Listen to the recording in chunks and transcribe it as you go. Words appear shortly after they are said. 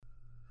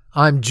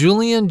I'm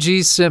Julian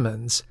G.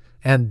 Simmons,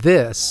 and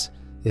this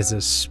is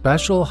a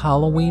special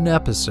Halloween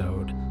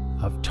episode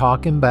of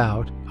Talking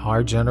About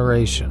Our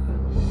Generation.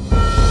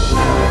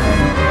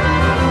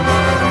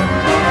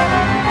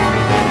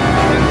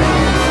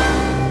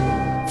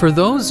 For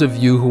those of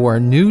you who are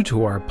new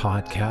to our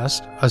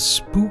podcast, a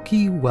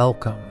spooky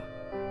welcome.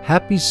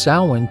 Happy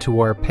Samhain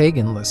to our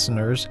pagan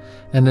listeners,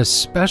 and a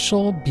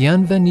special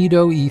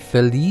Bienvenido y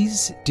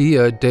Feliz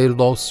Dia de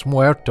los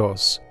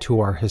Muertos to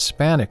our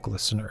Hispanic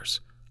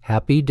listeners.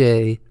 Happy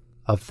Day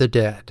of the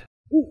Dead.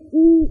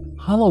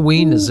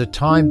 Halloween is a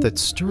time that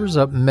stirs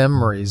up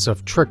memories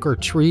of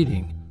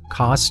trick-or-treating,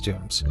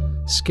 costumes,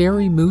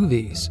 scary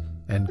movies,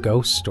 and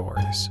ghost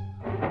stories.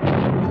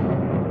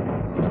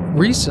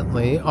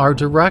 Recently, our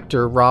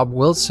director, Rob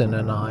Wilson,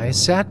 and I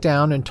sat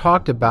down and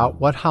talked about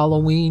what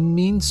Halloween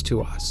means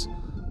to us.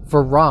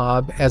 For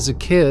Rob, as a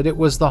kid, it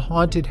was the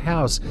haunted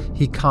house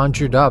he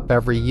conjured up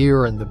every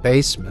year in the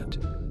basement.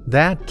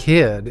 That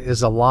kid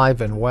is alive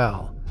and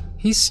well.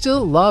 He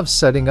still loves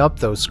setting up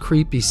those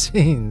creepy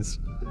scenes.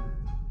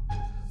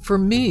 For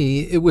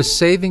me, it was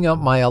saving up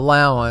my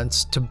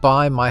allowance to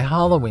buy my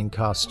Halloween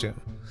costume.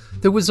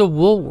 There was a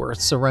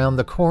Woolworths around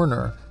the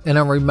corner, and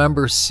I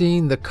remember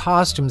seeing the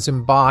costumes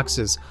in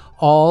boxes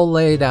all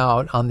laid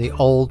out on the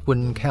old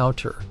wooden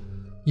counter.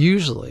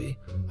 Usually,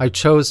 I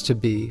chose to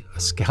be a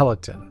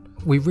skeleton.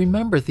 We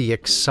remember the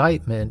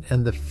excitement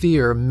and the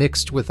fear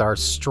mixed with our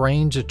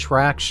strange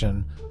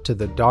attraction to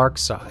the dark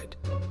side.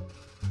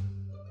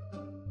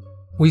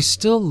 We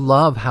still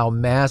love how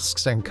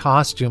masks and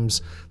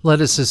costumes let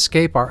us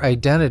escape our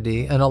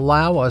identity and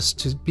allow us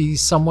to be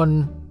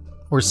someone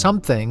or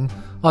something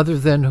other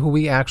than who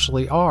we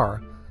actually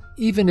are,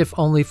 even if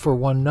only for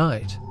one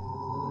night.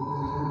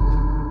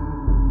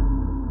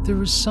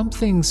 There is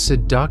something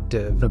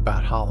seductive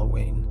about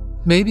Halloween,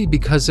 maybe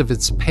because of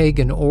its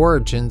pagan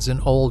origins in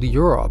old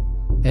Europe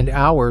and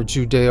our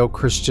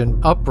Judeo-Christian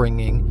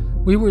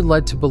upbringing. We were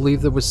led to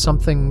believe there was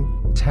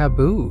something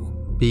taboo,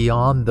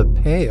 beyond the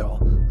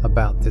pale,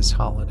 about this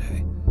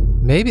holiday.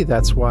 Maybe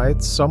that's why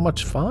it's so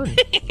much fun.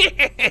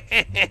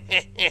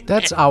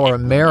 That's our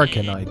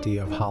American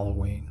idea of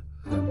Halloween.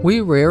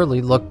 We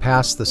rarely look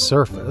past the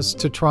surface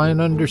to try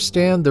and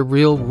understand the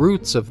real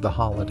roots of the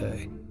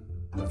holiday.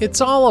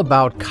 It's all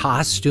about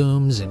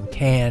costumes and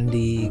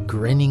candy,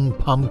 grinning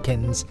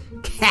pumpkins,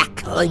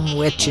 cackling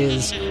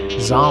witches,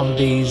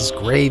 zombies,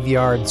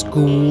 graveyards,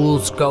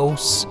 ghouls,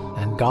 ghosts,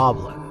 and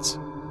goblins.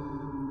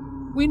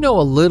 We know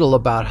a little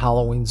about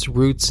Halloween's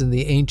roots in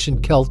the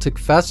ancient Celtic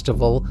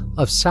festival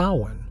of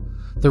Samhain,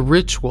 the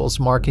rituals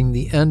marking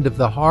the end of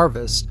the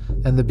harvest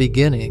and the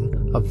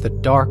beginning of the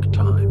dark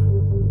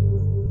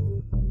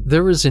time.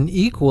 There is an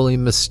equally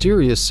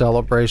mysterious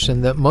celebration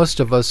that most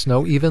of us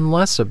know even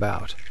less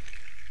about: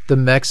 the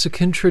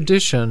Mexican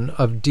tradition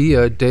of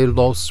Dia de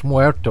los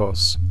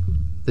Muertos,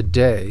 the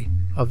Day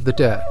of the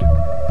Dead.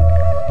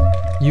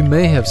 You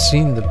may have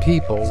seen the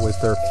people with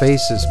their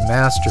faces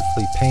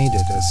masterfully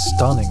painted as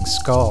stunning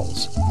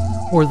skulls,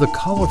 or the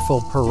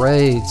colorful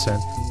parades and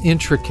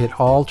intricate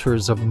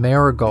altars of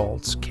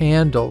marigolds,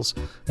 candles,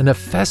 and a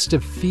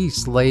festive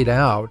feast laid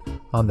out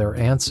on their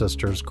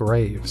ancestors'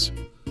 graves.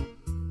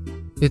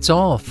 It's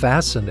all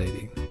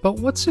fascinating, but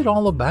what's it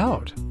all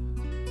about?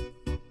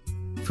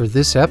 For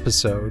this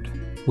episode,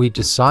 we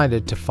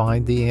decided to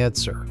find the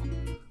answer.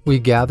 We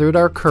gathered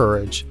our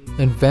courage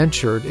and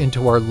ventured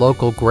into our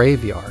local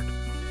graveyard,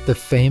 the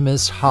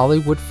famous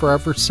Hollywood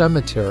Forever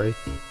Cemetery,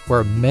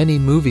 where many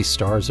movie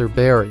stars are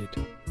buried.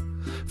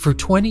 For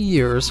 20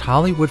 years,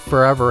 Hollywood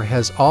Forever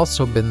has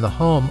also been the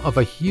home of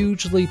a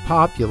hugely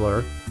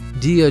popular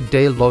Dia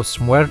de los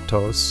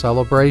Muertos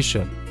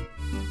celebration.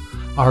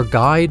 Our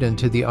guide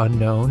into the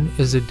unknown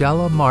is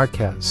Adela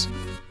Marquez,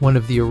 one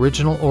of the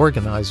original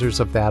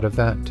organizers of that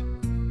event.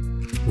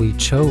 We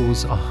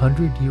chose a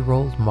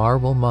 100-year-old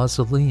marble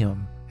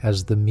mausoleum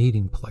as the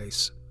meeting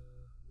place.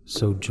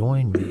 So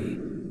join me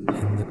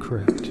in the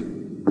crypt.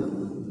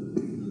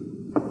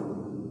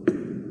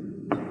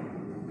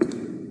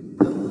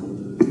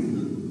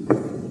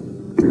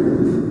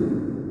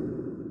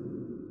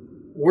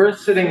 We're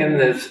sitting in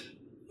this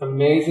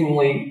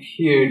amazingly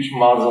huge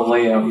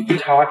mausoleum,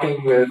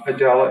 talking with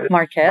Adela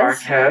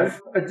Marquez.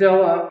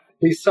 Adela,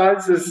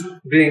 besides this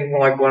being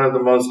like one of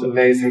the most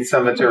amazing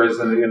cemeteries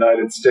in the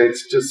United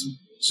States,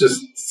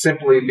 just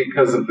simply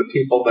because of the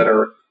people that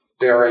are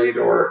buried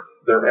or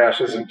their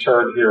ashes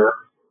interred here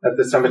at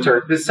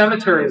the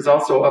cemetery is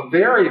also a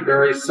very,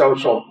 very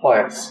social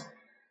place.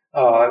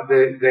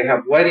 They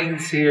have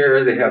weddings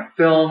here, they have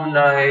film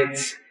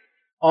nights,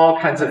 all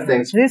kinds of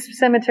things. This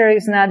cemetery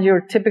is not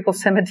your typical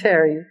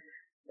cemetery.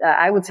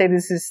 I would say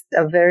this is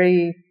a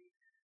very,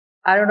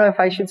 I don't know if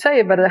I should say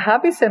it, but a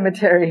happy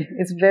cemetery.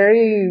 It's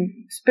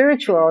very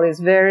spiritual. It's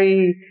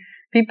very,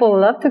 people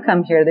love to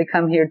come here. They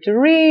come here to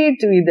read,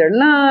 to eat their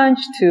lunch,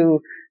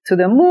 to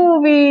the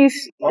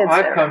movies. Well,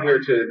 I've come here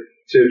to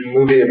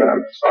movie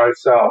events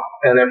myself,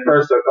 and at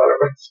first I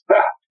thought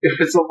it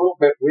was a little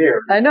bit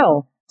weird. I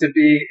know. to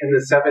be in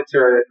the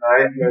cemetery at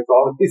night, and there's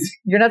all these.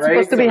 You're not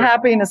supposed to be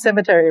happy in a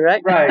cemetery,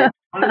 right? Right.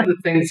 One of the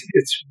things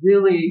it's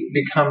really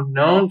become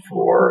known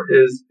for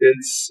is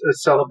its a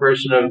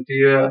celebration of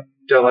Dia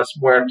de los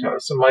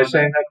Muertos. Am I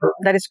saying that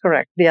correctly? That is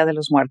correct. Dia de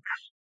los Muertos.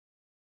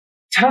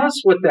 Tell us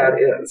what that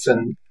is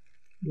and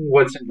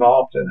what's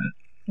involved in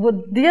it.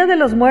 Well, Dia de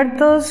los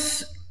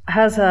Muertos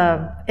has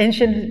an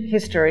ancient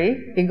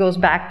history. It goes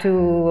back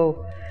to,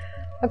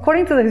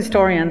 according to the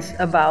historians,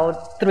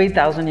 about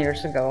 3,000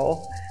 years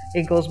ago.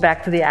 It goes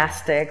back to the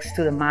Aztecs,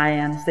 to the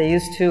Mayans. They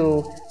used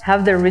to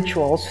have their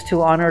rituals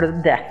to honor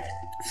the death.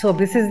 So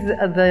this is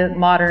the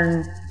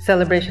modern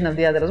celebration of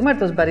Dia de los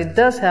Muertos, but it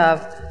does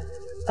have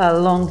a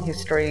long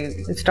history.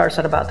 It starts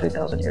at about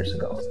 3,000 years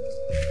ago.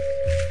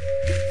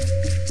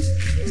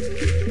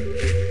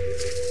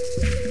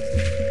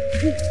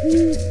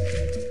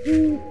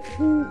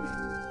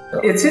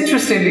 It's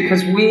interesting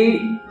because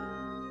we,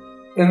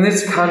 in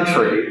this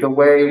country, the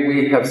way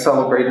we have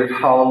celebrated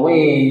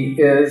Halloween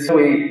is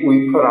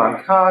we put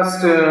on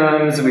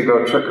costumes, we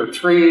go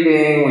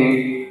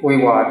trick-or-treating, we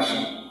watch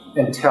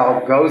and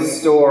tell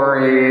ghost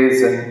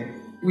stories, and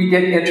we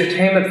get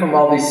entertainment from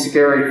all these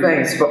scary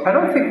things. But I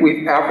don't think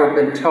we've ever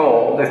been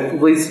told,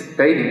 at least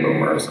baby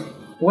boomers,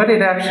 what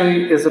it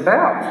actually is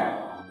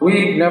about.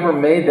 We've never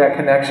made that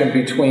connection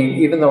between,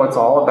 even though it's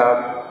all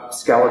about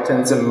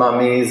skeletons and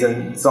mummies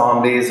and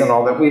zombies and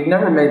all that, we've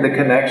never made the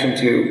connection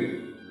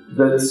to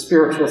the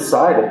spiritual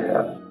side of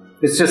that.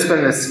 It's just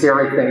been this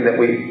scary thing that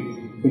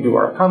we do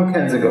our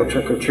pumpkins and go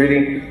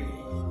trick-or-treating.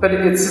 But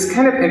it's this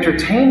kind of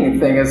entertaining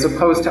thing as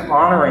opposed to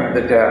honoring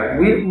the dead.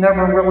 We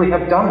never really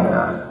have done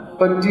that.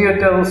 But Dia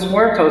de los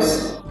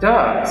Muertos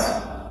does.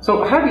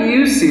 So how do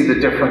you see the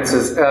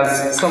differences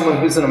as someone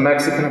who's a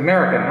Mexican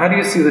American? How do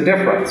you see the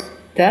difference?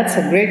 That's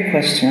a great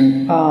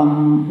question.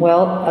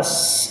 Well,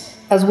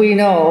 as we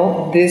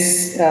know,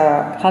 this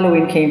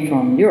Halloween came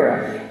from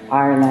Europe,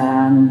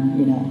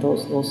 Ireland,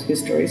 those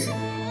histories.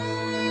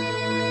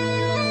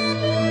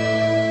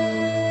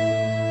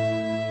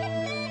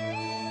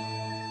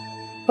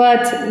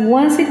 But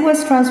once it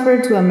was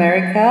transferred to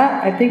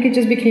America, I think it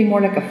just became more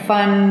like a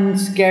fun,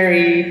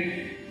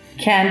 scary,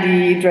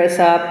 candy,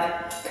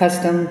 dress-up,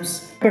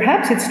 customs.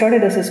 Perhaps it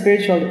started as a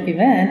spiritual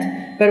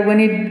event, but when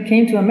it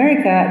came to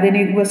America, then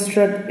it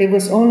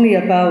was only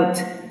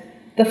about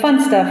the fun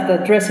stuff, the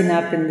dressing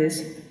up in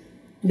this.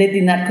 They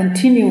did not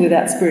continue with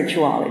that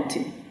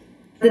spirituality.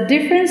 The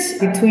difference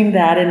between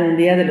that and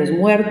Dia de los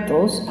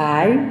Muertos,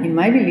 in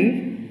my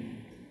belief,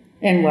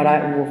 and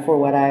for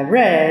what I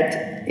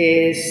read,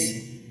 is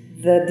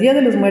the Dia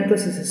de los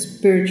Muertos is a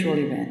spiritual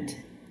event.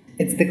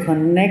 It's the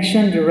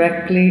connection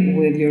directly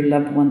with your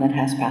loved one that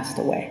has passed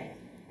away.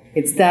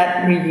 It's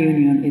that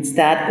reunion. It's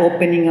that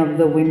opening of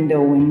the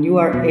window when you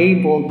are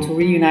able to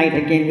reunite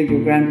again with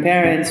your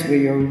grandparents,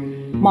 with your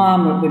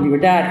mom, or with your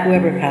dad,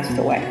 whoever passed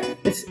away.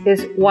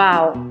 It's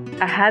wow.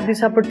 I had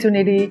this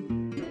opportunity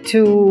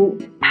to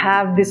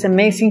have this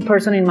amazing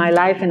person in my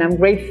life, and I'm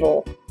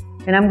grateful.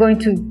 And I'm going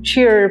to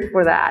cheer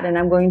for that, and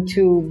I'm going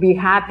to be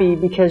happy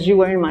because you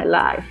were in my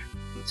life.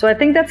 So I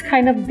think that's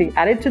kind of the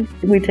attitude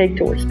we take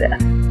towards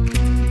death.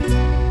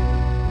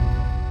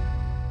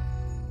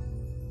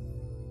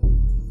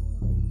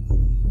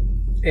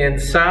 In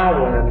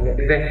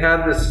Samhain, they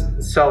had this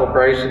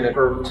celebration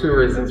for two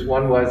reasons.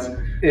 One was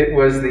it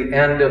was the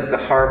end of the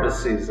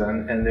harvest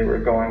season, and they were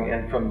going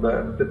in from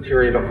the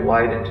period of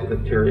light into the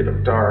period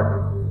of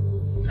dark.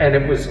 And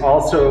it was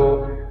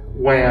also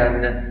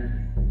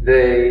when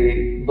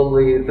they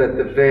believed that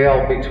the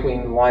veil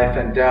between life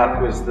and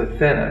death was the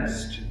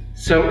thinnest.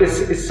 So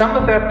is some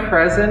of that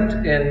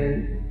present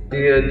in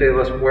Dia de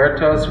los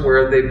Muertos,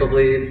 where they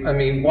believe,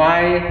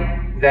 why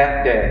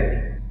that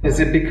day? Is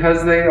it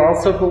because they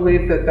also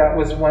believe that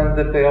was when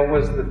the veil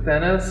was the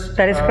thinnest?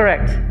 That is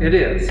correct. It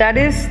is. That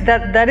is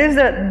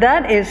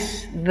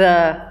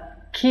the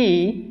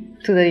key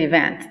to the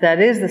event.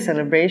 That is the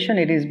celebration.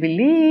 It is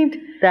believed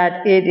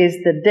that it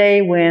is the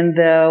day when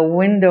the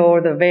window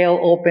or the veil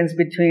opens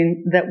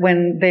between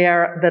when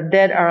the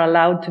dead are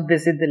allowed to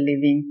visit the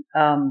living.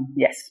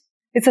 Yes,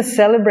 it's a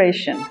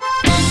celebration.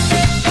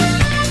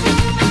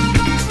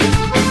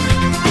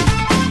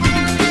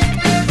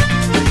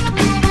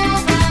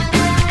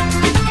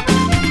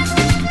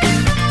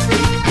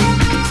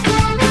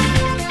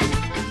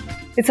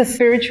 It's a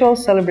spiritual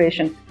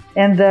celebration,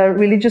 and the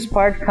religious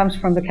part comes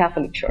from the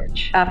Catholic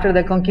Church. After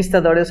the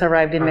conquistadores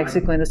arrived in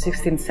Mexico in the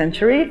 16th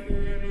century,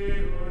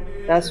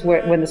 that's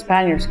when the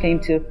Spaniards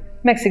came to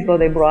Mexico,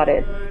 they brought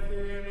it.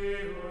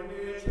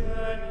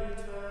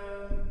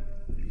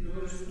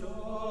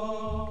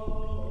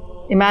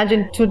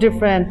 Imagine two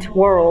different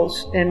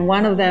worlds, and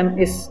one of them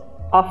is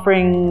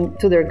offering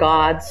to their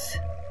gods,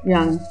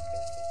 young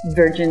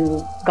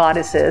virgin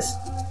goddesses,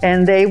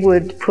 and they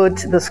would put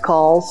the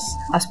skulls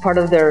as part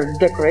of their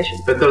decoration.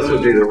 But those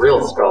would be the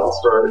real skulls,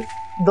 right?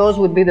 Those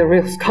would be the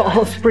real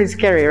skulls. Pretty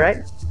scary, right?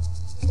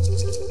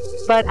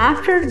 But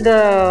after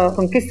the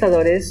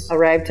conquistadores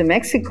arrived to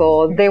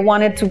Mexico, they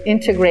wanted to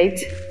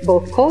integrate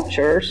both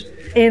cultures.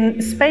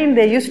 In Spain,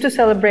 they used to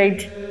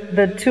celebrate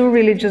the two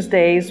religious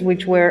days,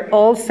 which were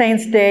All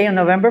Saints' Day on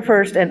November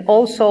 1st and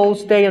All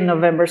Souls' Day on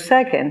November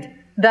 2nd.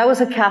 That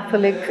was a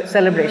Catholic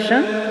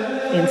celebration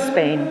in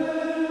Spain.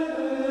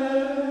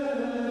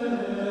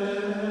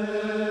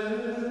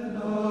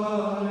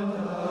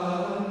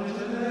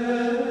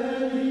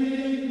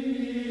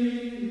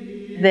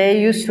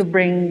 They used to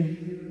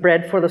bring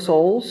bread for the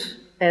souls,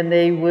 and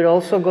they would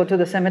also go to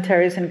the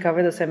cemeteries and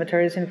cover the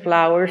cemeteries in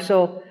flowers.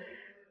 So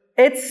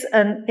it's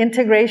an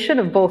integration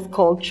of both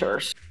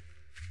cultures.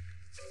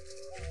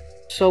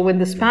 So when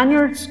the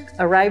Spaniards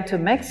arrived to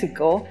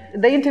Mexico,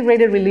 they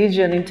integrated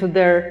religion into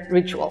their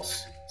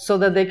rituals so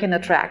that they can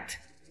attract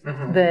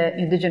the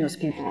indigenous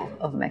people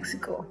of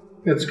Mexico.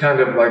 It's kind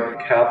of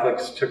like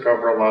Catholics took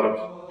over a lot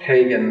of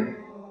pagan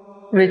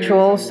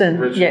rituals,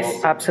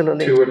 yes,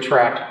 absolutely, to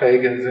attract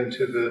pagans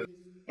into the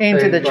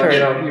church.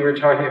 You were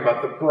talking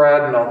about the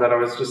bread and all that. I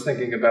was just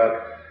thinking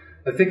about,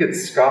 I think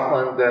it's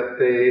Scotland that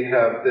they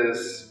have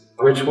this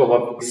ritual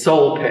of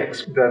soul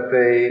picks that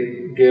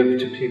they give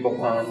to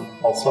people on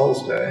All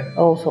Souls Day.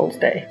 All Souls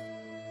Day.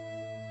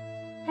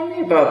 Tell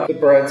me about the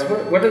breads.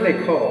 What are they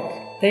called?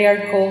 They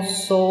are called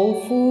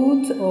soul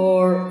food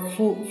or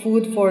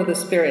food for the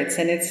spirits,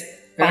 and it's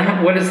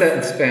pan. What is that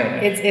in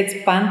Spanish? It's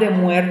pan de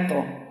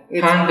muerto.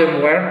 It's pan de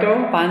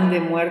muerto? Pan de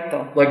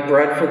muerto. Like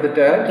bread for the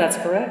dead? That's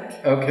correct.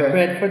 Okay.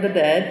 Bread for the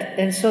dead.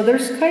 And so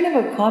there's kind of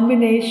a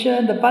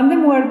combination. The pan de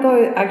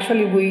muerto,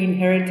 actually, we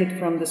inherited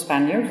from the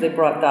Spaniards. They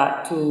brought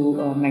that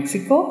to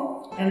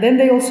Mexico. And then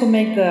they also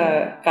make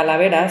the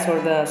calaveras, or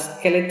the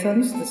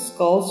skeletons, the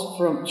skulls,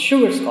 from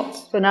sugar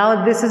skulls. So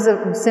now this is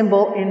a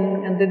symbol.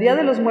 In the Dia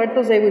de los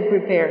Muertos, they would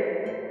prepare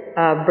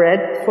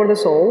bread for the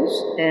souls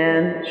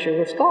and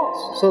sugar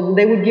skulls. So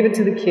they would give it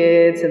to the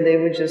kids, and they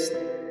would just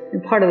be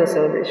part of the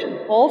celebration.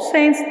 All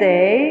Saints'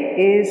 Day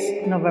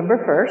is November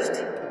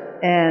 1st,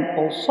 and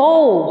All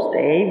Souls'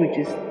 Day, which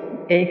is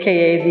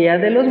aka Dia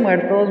de los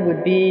Muertos,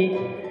 would be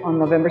on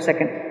November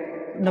 2nd.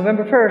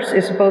 November 1st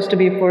is supposed to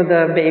be for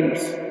the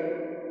babies,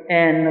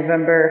 and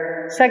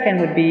November 2nd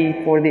would be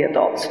for the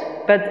adults.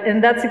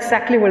 And that's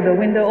exactly where the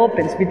window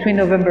opens, between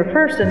November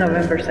 1st and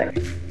November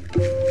 2nd.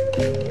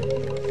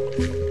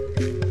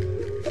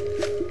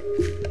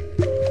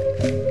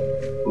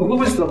 Who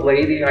was the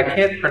lady? I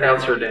can't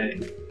pronounce her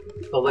name.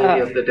 The lady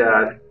of the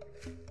dead.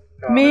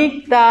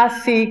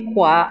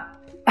 Mictasiwa.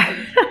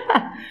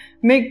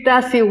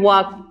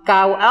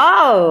 Mictasiwakaw.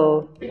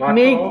 Oh!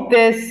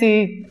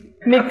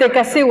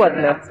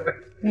 Mictecasihuatl.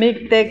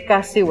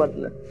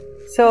 Mictecasihuatl.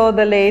 So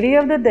the lady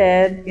of the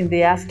dead, in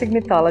the Aztec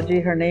mythology,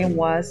 her name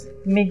was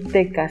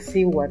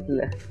Mictecasihuatl.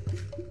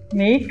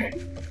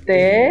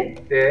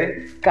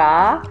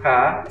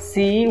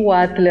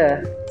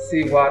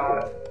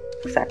 Sihuatl.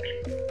 Exactly.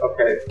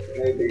 Okay,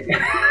 maybe.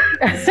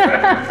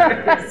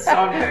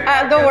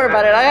 Don't worry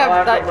about it. I'll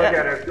have to look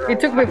at it. It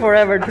took me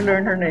forever to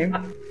learn her name.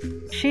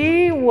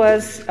 She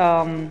was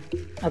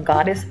a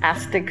goddess,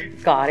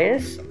 Aztec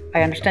goddess.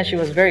 I understand she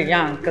was very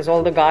young, because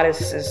all the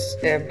goddesses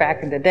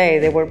back in the day,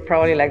 they were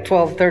probably like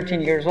 12,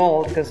 13 years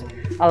old, because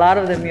a lot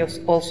of them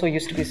also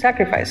used to be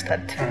sacrificed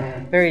at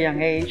very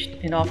young age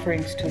in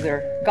offerings to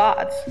their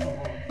gods.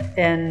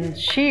 And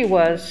she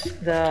was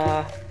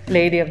the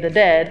lady of the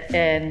dead,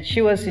 and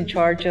she was in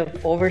charge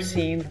of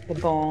overseeing the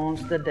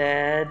bones, the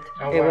dead.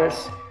 Oh, wow.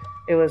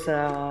 It was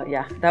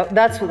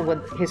that's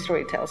what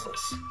history tells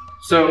us.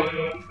 So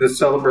the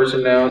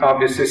celebration now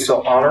obviously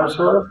still honors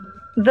her?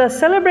 The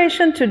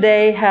celebration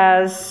today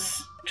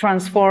has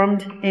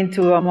transformed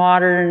into a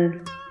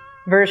modern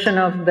version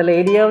of the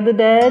Lady of the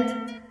Dead.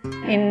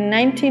 In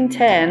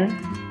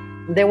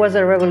 1910, there was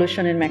a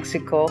revolution in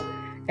Mexico,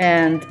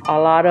 and a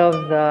lot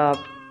of the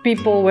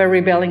people were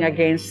rebelling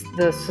against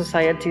the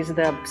societies,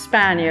 the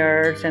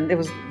Spaniards, and it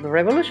was the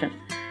revolution.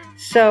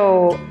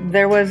 So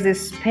there was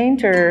this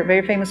painter,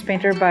 very famous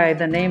painter by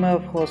the name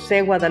of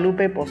Jose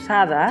Guadalupe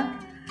Posada,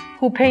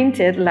 who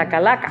painted La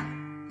Calaca,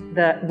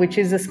 which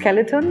is a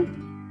skeleton,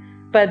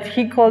 but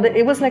he called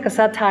it was like a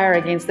satire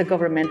against the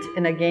government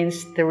and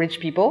against the rich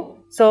people.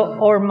 So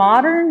our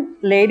modern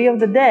Lady of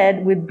the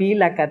Dead would be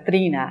La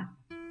Catrina,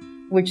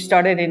 which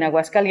started in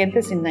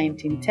Aguascalientes in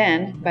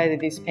 1910 by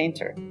this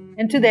painter.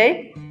 And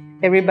today,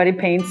 everybody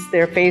paints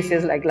their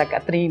faces like La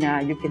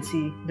Catrina, you can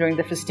see during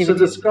the festivities. So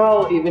the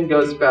skull even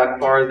goes back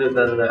farther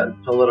than that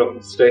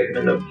political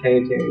statement of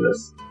painting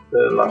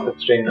the La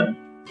Catrina.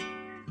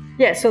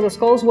 Yeah, so the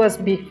skulls was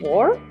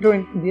before,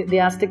 during the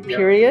Aztec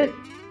period,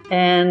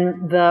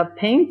 and the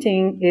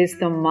painting is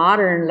the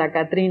modern La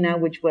Catrina,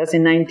 which was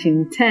in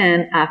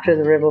 1910 after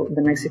the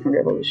Mexican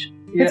Revolution.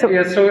 So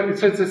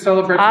it's a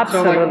celebration.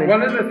 Absolutely. So like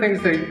one of the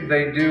things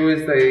they do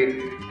is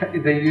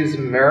they use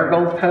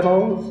marigold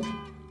petals.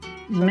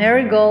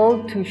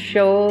 Marigold to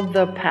show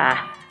the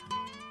path,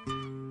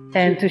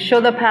 and to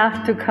show the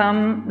path to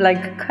come,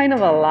 like kind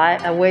of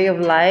a way of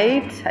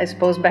light. I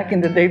suppose back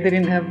in the day they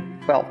didn't have,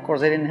 well, of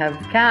course they didn't have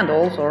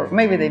candles, or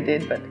maybe they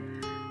did,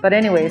 but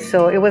anyway,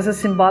 so it was a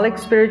symbolic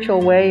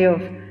spiritual way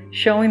of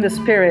showing the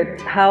spirit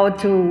how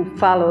to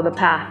follow the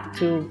path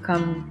to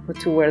come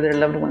to where their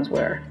loved ones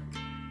were.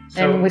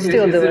 And we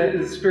still do it.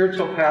 Is it a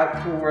spiritual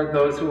path for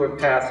those who have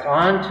passed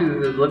on to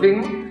the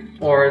living,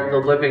 or the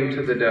living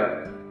to the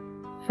dead?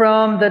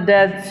 From the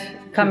dead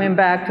coming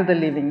back to the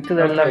living, to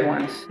their loved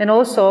ones. And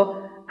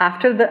also,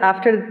 after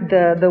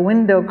the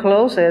window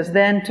closes,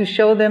 then to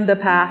show them the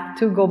path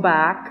to go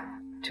back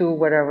to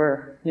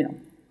wherever,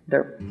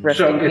 they're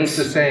resting. So it's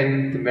the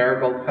same, the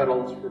marigold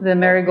petals? The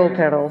marigold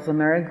petals, the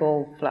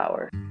marigold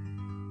flower.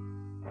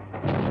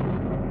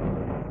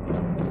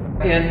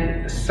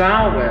 In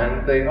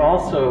Samhain, they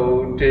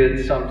also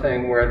did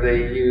something where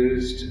they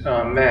used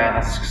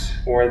masks,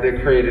 or they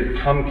created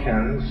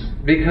pumpkins,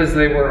 because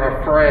they were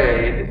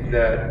afraid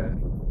that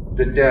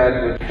the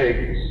dead would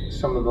take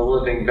some of the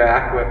living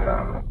back with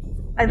them.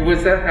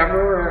 Was that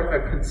ever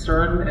a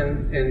concern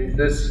in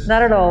this?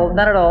 Not at all,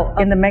 not at all.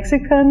 In the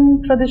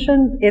Mexican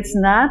tradition, it's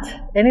not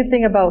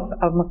anything about,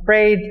 I'm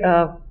afraid,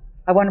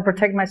 I want to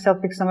protect myself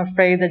because I'm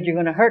afraid that you're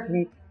going to hurt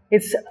me.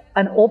 It's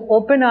an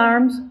open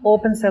arms,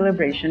 open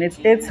celebration.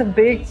 It's a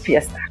big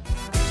fiesta.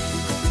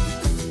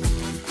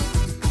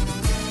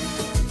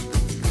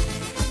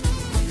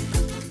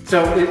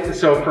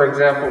 So for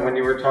example, when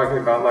you were talking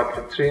about La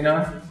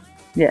Catrina,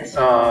 yes,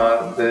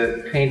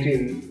 the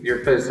painting your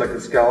face like a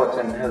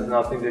skeleton has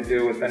nothing to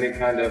do with any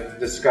kind of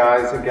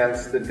disguise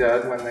against the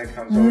dead when they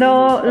come. So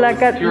no,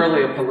 it's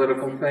purely a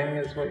political thing,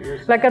 is what you're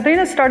saying. La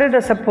Catrina started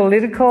as a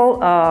political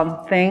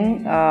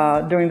thing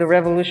during the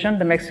revolution,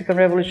 the Mexican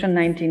Revolution,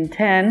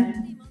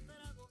 1910,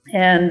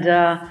 and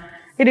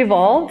it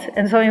evolved.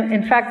 And so,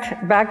 in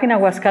fact, back in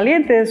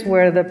Aguascalientes,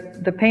 where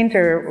the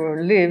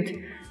painter lived,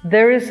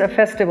 there is a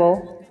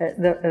festival,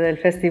 the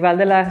Festival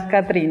de las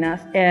Catrinas,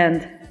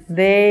 and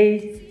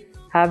they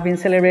have been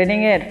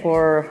celebrating it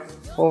for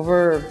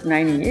over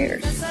 90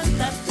 years.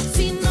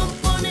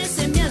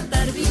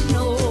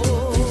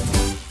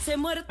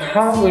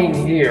 Halloween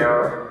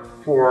here,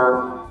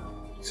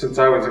 since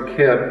I was a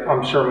kid,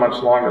 I'm sure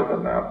much longer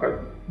than that,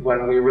 but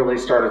when we really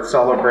started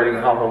celebrating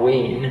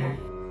Halloween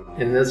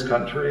in this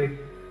country,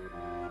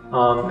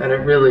 and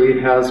it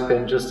really has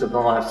been just in the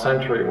last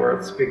century where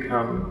it's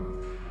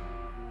become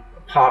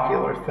a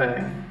popular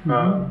thing.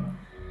 Mm-hmm.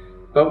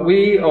 But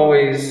we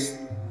always,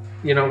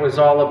 it was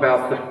all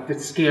about the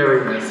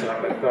scariness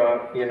of it,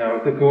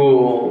 the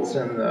ghouls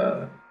and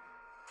the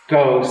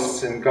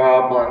ghosts and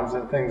goblins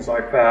and things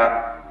like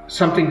that.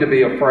 Something to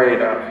be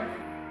afraid of.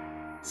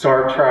 So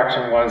our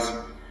attraction was,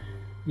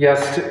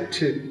 yes,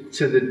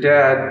 to the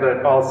dead,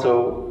 but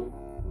also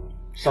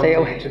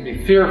something to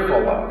be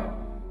fearful of.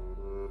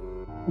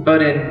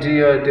 But in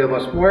Dia de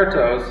los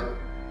Muertos,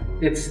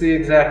 it's the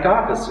exact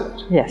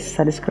opposite. Yes,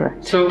 that is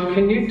correct. So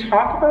can you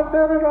talk about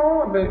that at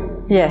all?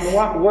 Yes.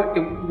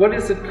 What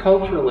is it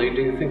culturally,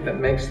 do you think, that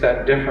makes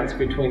that difference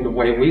between the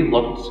way we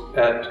looked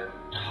at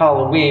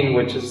Halloween,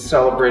 which is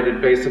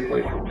celebrated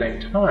basically at the same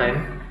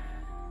time?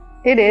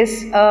 It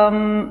is.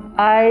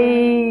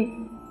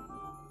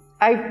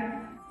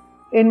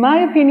 In my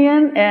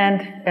opinion,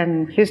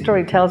 and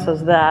history tells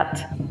us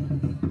that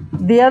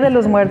Dia de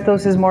los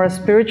Muertos is more a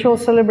spiritual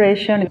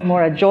celebration,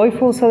 more a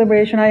joyful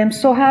celebration. I am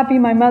so happy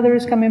my mother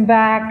is coming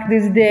back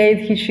this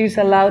day. She's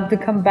allowed to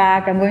come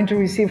back. I'm going to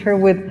receive her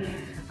with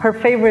her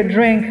favorite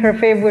drink, her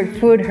favorite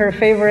food, her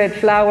favorite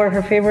flower,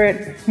 her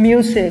favorite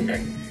music.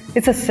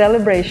 It's a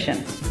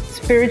celebration,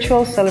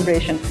 spiritual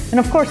celebration. And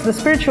of course, the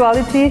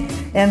spirituality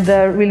and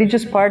the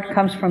religious part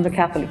comes from the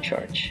Catholic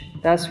Church.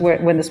 That's where,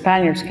 when the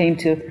Spaniards came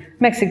to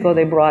Mexico,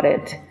 they brought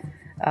it.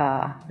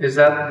 Is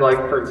that like,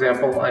 for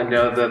example, I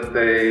know that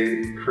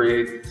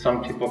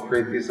some people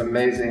create these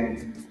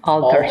amazing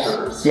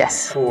altars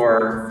yes,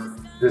 for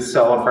this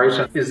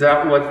celebration. Is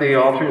that what the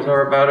altars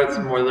are about? It's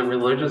more the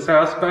religious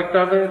aspect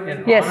of it,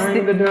 in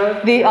honoring the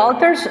dead? The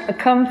altars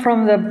come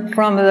from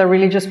the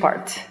religious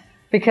part,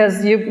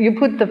 because you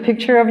put the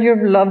picture of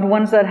your loved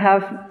ones that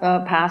have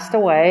passed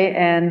away,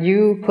 and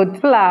you put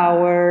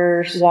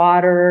flowers,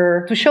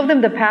 water, to show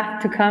them the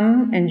path to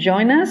come and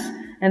join us,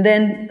 and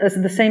then at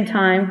the same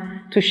time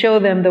to show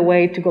them the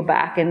way to go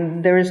back.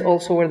 And there is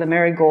also where the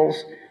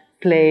marigolds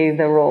play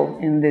the role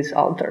in these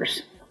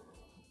altars.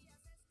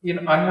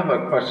 I have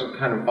a question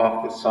kind of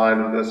off the side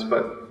of this,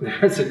 but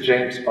there's a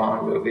James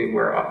Bond movie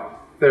where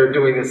they're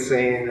doing a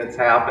scene that's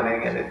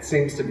happening, and it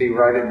seems to be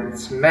right in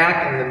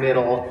smack in the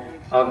middle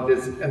of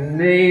this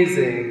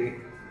amazing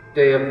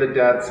Day of the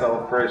Dead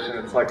celebration.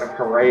 It's like a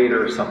parade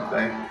or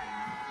something.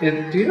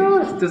 Do you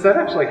know, does that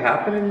actually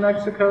happen in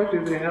Mexico?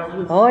 Do they have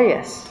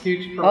this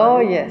huge parade? Oh,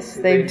 yes,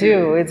 they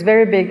do. It's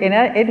very big, and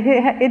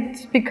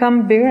it's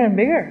become bigger and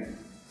bigger.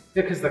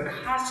 Yeah, because the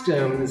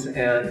costumes,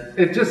 and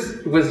it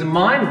just was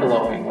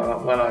mind-blowing when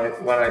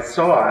I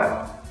saw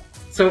it.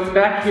 So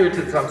back here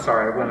I'm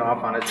sorry, I went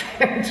off on a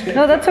tangent.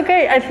 No, that's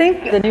okay. I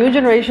think the new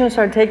generations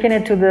are taking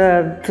it to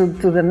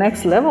the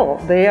next level.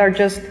 They are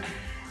just,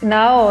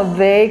 now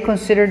they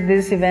consider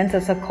this event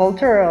as a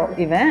cultural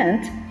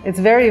event. It's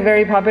very,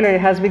 very popular.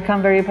 It has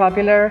become very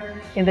popular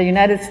in the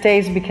United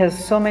States because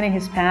so many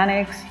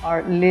Hispanics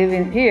are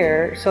living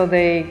here. So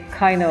they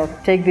kind of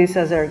take this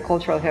as their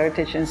cultural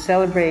heritage and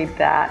celebrate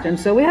that. And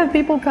so we have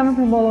people coming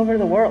from all over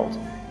the world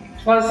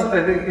Plus,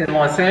 I think in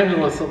Los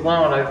Angeles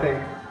alone, I think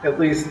at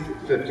least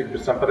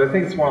 50%, but I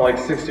think it's more like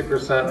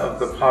 60% of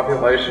the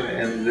population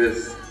in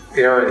this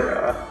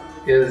area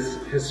is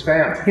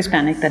Hispanic.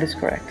 Hispanic, that is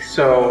correct.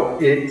 So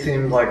it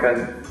seemed like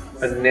a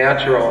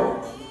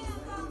natural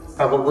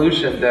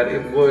evolution that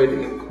it would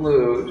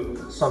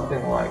include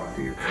something like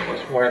the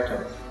Los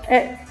Muertos.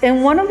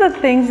 And one of the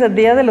things that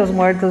Dia de los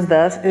Muertos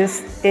does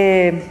is,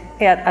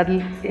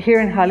 here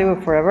in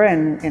Hollywood Forever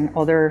and in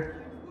other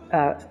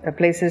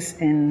places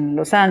in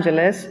Los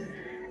Angeles,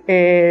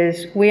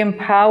 is we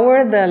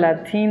empower the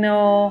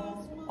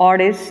Latino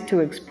artists to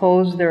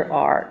expose their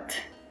art.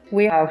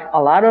 We have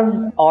a lot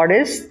of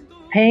artists,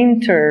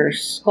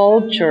 painters,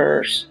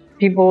 sculptors,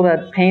 people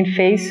that paint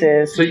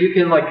faces. So you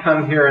can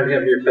come here and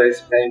have your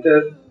face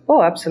painted?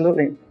 Oh,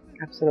 absolutely.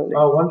 Absolutely.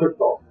 Oh,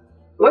 wonderful.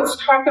 Let's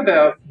talk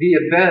about the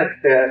event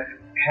that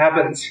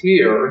happens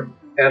here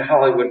at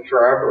Hollywood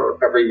Forever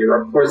every year.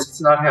 Of course,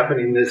 it's not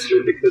happening this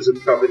year because of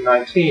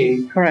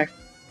COVID-19. Correct.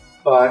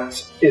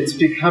 But it's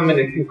become an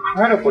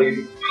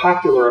incredibly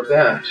popular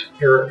event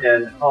here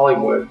in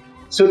Hollywood.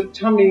 So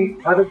tell me,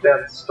 how did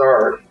that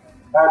start?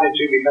 How did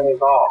you become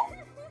involved?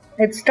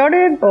 It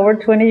started over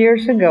 20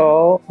 years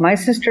ago. My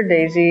sister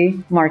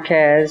Daisy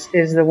Marquez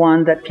is the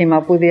one that came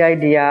up with the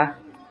idea.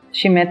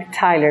 She met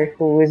Tyler,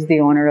 who is the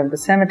owner of the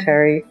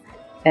cemetery,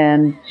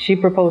 and she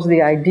proposed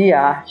the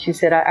idea. She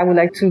said, I would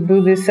like to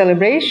do this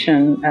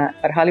celebration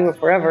at Hollywood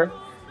Forever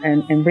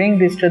and bring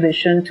this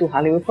tradition to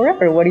Hollywood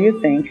Forever. What do you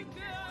think?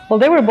 Well,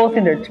 they were both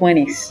in their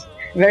 20s,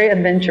 very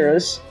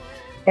adventurous.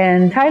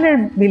 And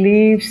Tyler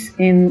believes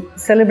in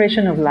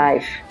celebration of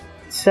life.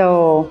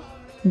 So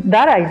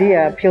that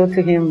idea appealed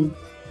to him.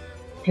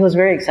 He was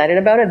very excited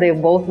about it. They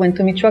both went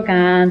to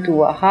Michoacan,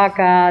 to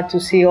Oaxaca, to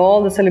see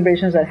all the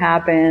celebrations that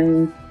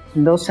happen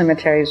in those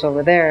cemeteries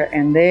over there.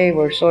 And they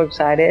were so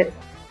excited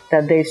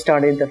that they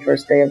started the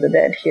first Day of the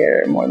Dead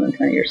here more than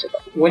 20 years ago.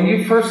 When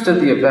you first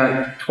did the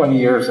event 20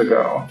 years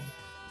ago,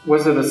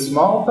 was it a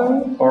small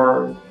thing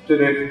or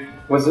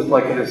was it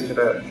like it is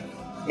today?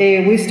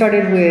 We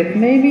started with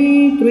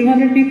maybe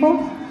 300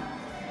 people.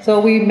 So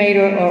we made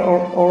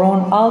our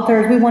own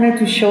altars. We wanted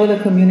to show the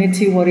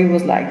community what it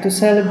was like to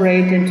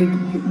celebrate and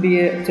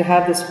to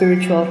have the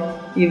spiritual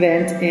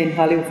event in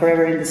Hollywood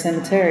Forever in the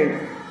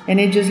cemetery.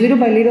 And it just little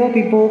by little,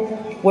 people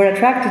were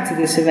attracted to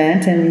this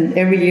event, and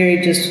every year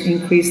it just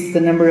increased the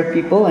number of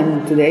people.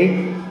 And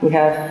today we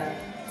have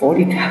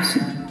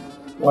 40,000.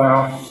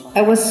 Wow!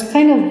 I was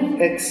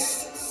kind of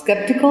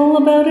skeptical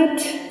about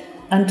it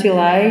until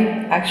I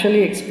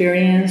actually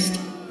experienced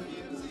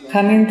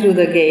coming through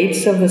the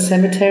gates of the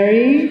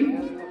cemetery.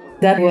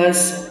 That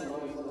was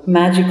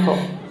magical.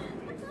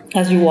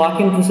 As you walk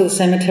into the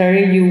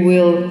cemetery, you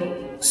will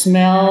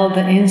smell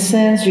the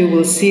incense, you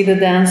will see the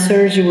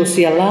dancers, you will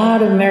see a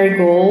lot of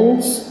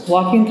marigolds.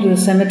 Walking through the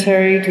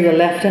cemetery to the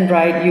left and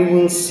right, you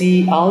will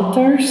see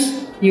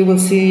altars, you will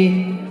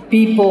see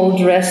people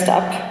dressed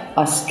up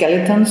as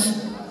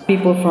skeletons,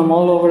 people from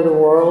all over the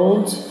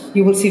world.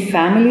 You will see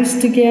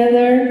families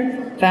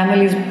together,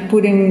 families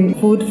putting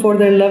food for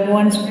their loved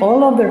ones,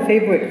 all of their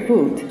favorite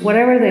food,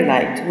 whatever they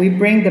liked. We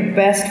bring the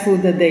best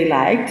food that they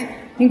liked,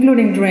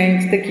 including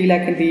drinks,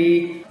 tequila could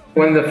be.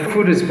 When the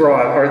food is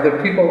brought, are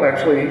the people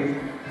actually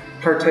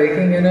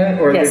partaking in it,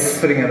 or are they just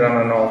putting it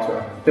on an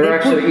altar? They're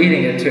actually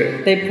eating it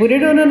too. They put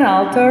it on an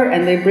altar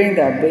and they bring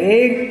the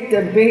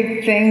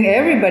big thing.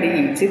 Everybody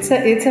eats. It's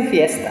a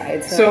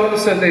fiesta. So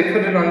they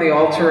put it on the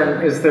altar,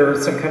 and is there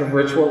some kind of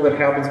ritual that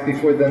happens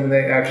before then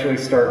they actually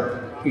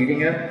start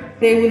eating it?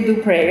 They will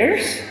do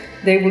prayers.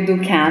 They will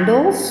do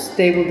candles.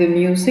 They will do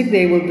music.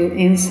 They will do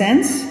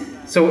incense.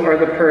 So are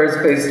the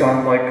prayers based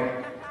on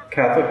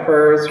Catholic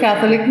prayers?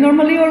 Catholic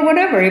normally, or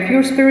whatever. If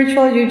you're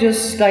spiritual, you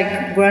just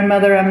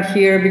grandmother, I'm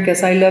here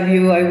because I love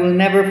you. I will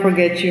never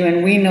forget you.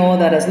 And we know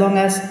that as long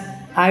as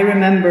I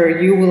remember,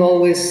 you will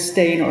always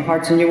stay in our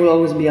hearts and you will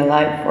always be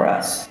alive for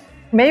us.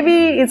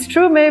 Maybe it's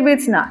true, maybe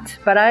it's not.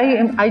 But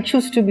I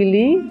choose to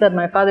believe that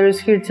my Father is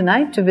here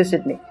tonight to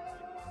visit me.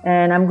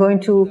 And I'm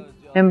going to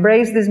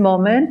embrace this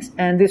moment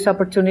and this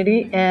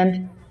opportunity.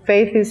 And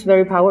faith is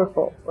very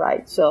powerful,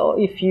 right? So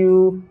if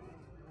you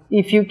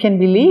can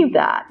believe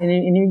that, and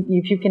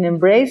if you can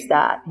embrace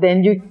that,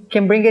 then you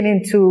can bring it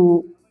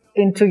into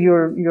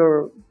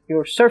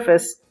your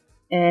surface,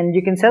 and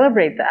you can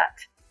celebrate that.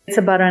 It's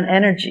about an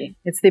energy.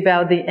 It's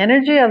about the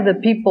energy of the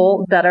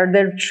people that are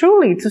there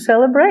truly to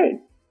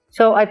celebrate.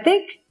 So I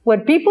think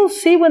what people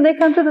see when they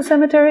come to the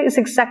cemetery is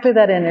exactly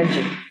that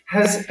energy.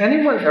 Has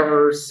anyone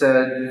ever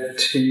said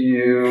to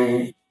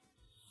you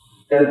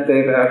that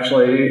they've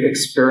actually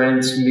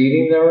experienced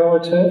meeting their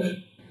relative?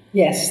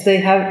 Yes, they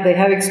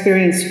have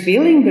experienced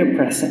feeling their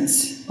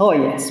presence. Oh,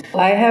 yes.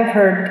 I have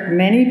heard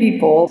many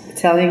people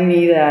telling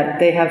me that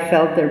they have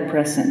felt their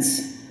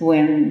presence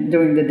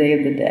during the Day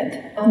of the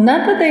Dead.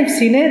 Not that they've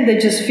seen it, they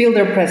just feel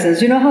their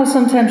presence. You know how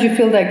sometimes you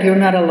feel like you're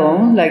not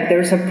alone, like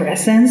there's a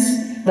presence?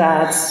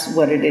 That's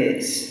what it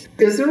is.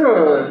 Is there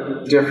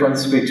a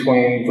difference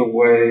between the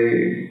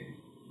way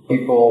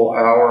people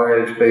our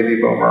age, baby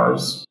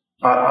boomers,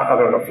 I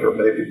don't know if you're a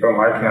baby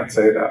boomer. I can't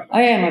say that.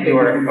 I am a baby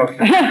boomer.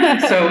 Okay.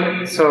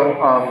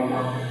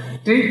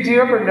 Do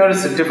you ever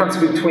notice a difference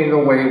between the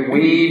way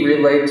we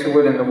relate to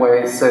it and the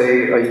way,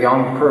 say, a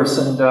young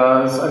person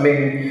does? I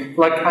mean,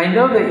 like, I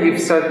know that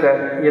you've said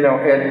that,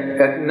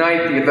 at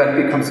night the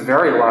event becomes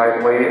very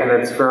lively and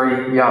it's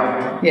very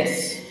young.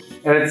 Yes.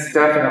 And it's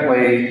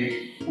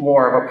definitely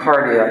more of a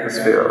party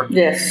atmosphere.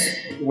 Yes.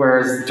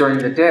 Whereas during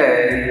the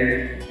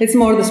day... It's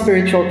more the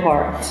spiritual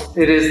part.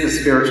 It is the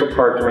spiritual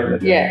part during the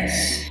day.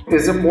 Yes.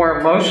 Is it more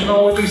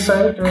emotional, would you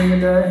say, during the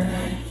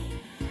day?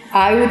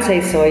 I would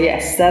say so,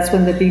 yes. That's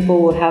when the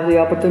people will have the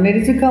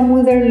opportunity to come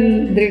with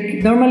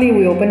normally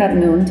we open at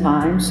noon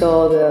time,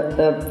 so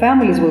the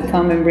families will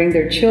come and bring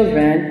their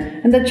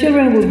children, and the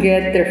children will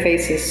get their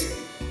faces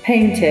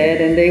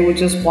painted, and they will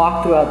just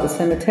walk throughout the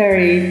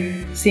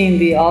cemetery, seeing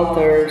the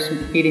altars,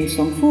 eating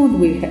some food.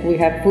 We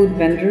have food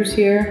vendors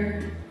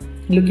here,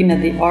 looking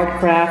at the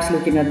art crafts,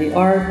 looking at the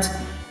art.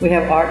 We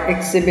have art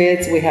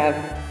exhibits. We have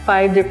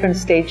 5 different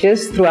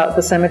stages throughout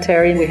the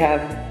cemetery. We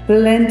have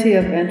plenty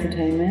of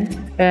entertainment.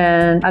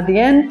 And at the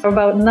end,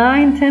 about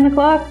 9-10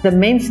 o'clock, the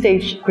main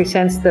stage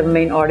presents the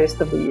main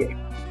artist of the year.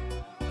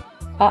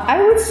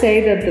 I would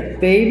say that the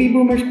baby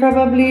boomers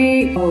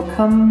probably will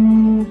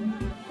come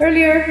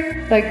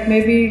earlier, like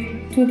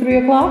maybe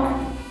 2-3 o'clock.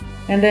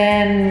 And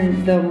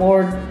then the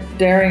more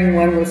daring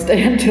one will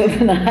stay until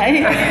the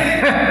night.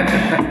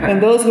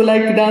 And those who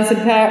like to dance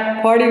and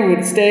party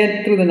would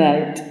stay through the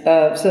night.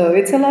 So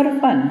it's a lot of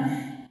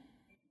fun.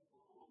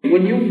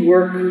 When you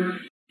work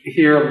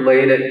here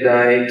late at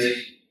night,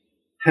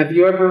 have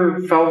you ever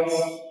felt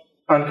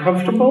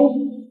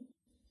uncomfortable?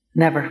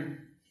 Never.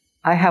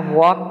 I have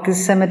walked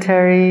this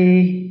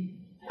cemetery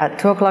at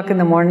 2 o'clock in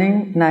the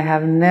morning, and I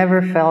have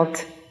never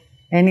felt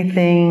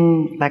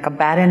anything like a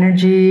bad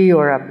energy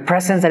or a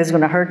presence that is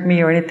going to hurt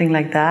me or anything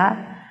like that.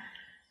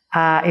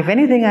 If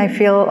anything, I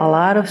feel a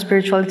lot of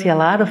spirituality, a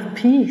lot of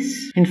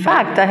peace. In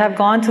fact, I have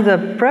gone to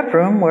the prep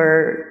room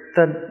where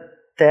the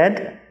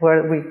dead,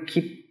 where we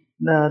keep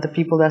the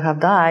people that have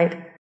died,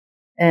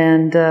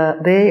 and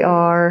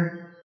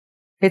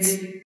it's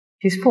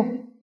peaceful.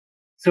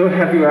 So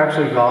have you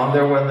actually gone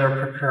there when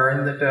they're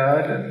preparing the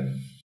dead?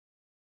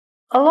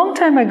 A long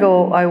time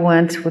ago, I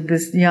went with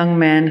this young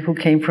man who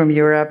came from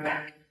Europe.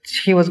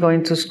 He was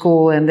going to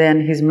school, and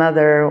then his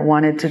mother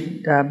wanted to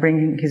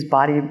bring his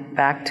body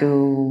back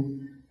to,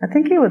 I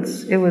think it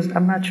was,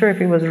 I'm not sure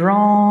if it was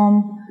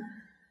Rome.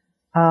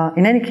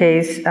 In any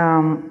case,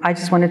 I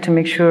just wanted to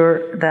make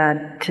sure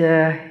that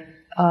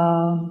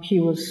he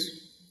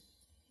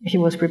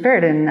was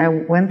prepared, and I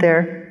went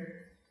there.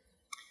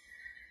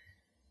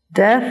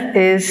 Death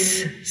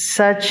is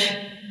such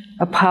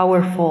a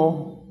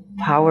powerful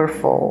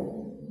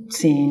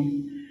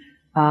scene.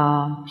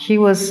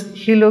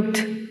 He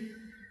looked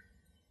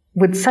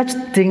with such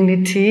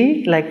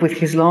dignity, like with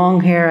his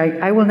long hair.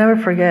 I will never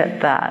forget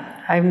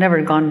that. I've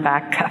never gone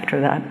back after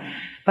that.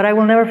 But I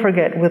will never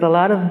forget, with a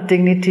lot of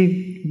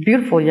dignity,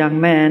 beautiful young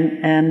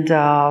men, and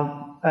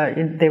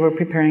they were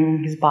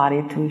preparing his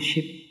body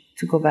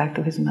to go back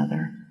to his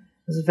mother.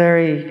 It was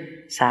very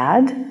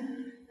sad,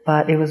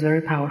 but it was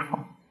very powerful.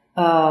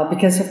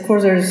 Because, of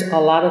course, there's a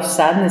lot of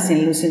sadness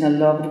in losing a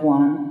loved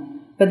one.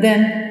 But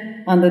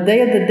then, on the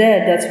Day of the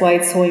Dead, that's why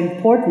it's so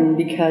important,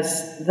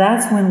 because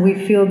that's when we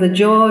feel the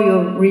joy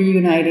of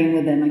reuniting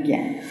with them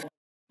again.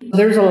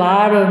 There's a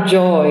lot of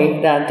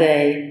joy that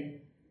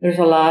day. There's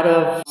a lot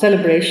of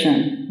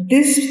celebration.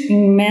 This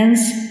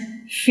immense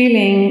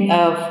feeling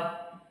of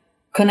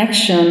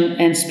connection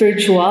and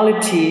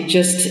spirituality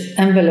just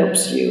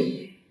envelopes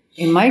you.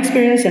 In my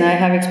experience, and I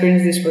have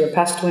experienced this for the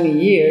past 20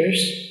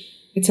 years,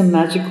 it's a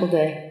magical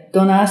day.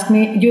 Don't ask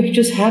me, you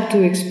just have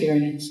to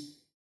experience.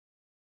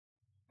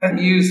 And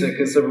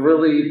music is a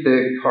really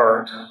big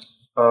part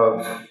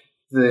of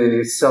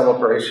the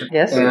celebration.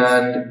 Yes.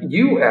 And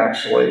you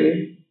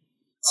actually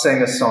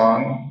sang a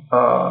song,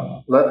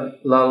 La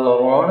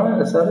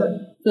Llorona, is that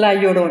it? La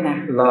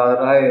Llorona. La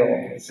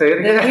Rayo. Say it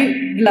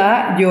again.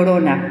 La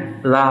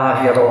Llorona.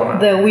 La Llorona.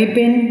 The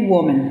Weeping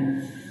Woman.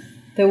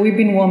 The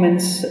Weeping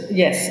Woman's,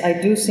 yes, I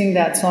do sing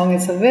that song.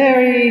 It's a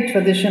very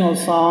traditional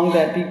song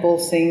that people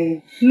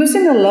sing.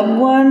 Losing a loved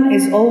one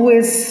is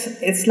always,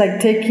 it's like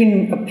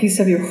taking a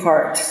piece of your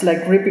heart. It's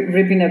like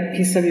ripping a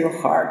piece of your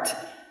heart.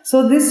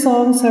 So these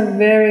songs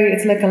are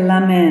it's like a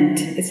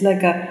lament. It's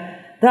like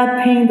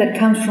that pain that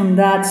comes from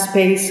that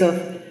space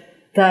of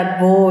that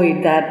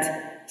void,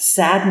 that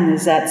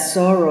sadness, that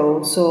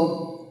sorrow.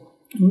 So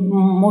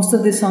most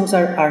of these songs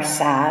are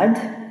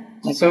sad.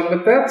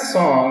 But that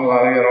song, La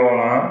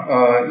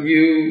Llorona,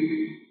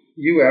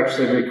 you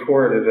actually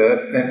recorded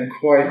it, and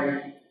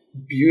quite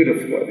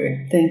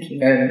beautifully. Thank you.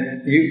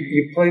 And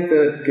you played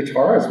the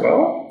guitar as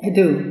well? I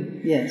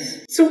do, yes.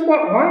 So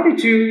why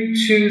did you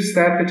choose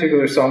that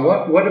particular song?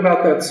 What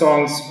about that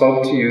song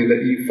spoke to you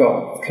that you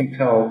felt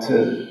compelled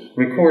to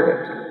record it?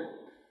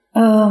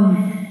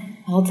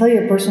 I'll tell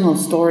you a personal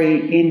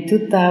story. In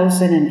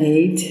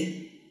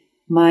 2008,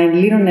 my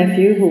little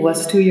nephew, who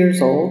was 2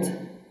 years old,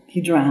 he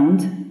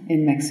drowned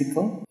in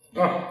Mexico.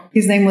 Oh.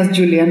 His name was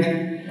Julian.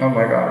 Oh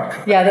my God.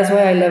 Yeah, that's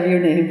why I love your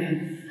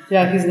name.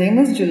 Yeah, his name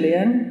was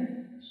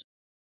Julian.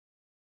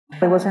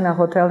 I was in a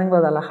hotel in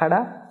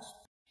Guadalajara.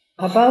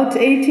 About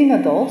 18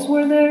 adults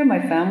were there, my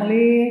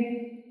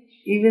family,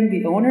 even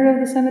the owner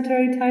of the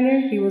cemetery, Tyler,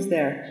 he was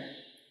there.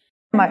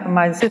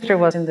 My sister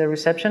was in the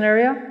reception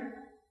area,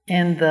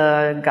 and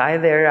the guy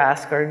there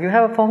asked her, "You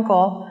have a phone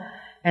call?"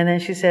 And then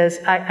she says,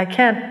 I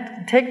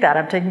can't take that.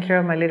 I'm taking care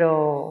of my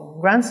little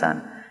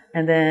grandson.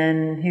 And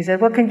then he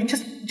said, well, can you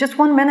just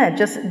 1 minute?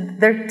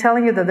 They're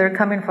telling you that they're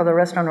coming for the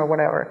restaurant or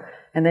whatever.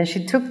 And then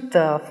she took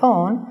the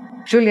phone.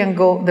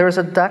 There was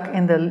a duck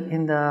in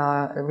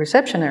the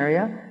reception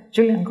area.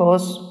 Julian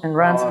goes and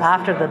runs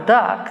after the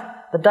duck.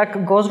 The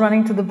duck goes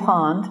running to the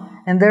pond,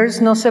 and there's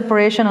no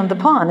separation on the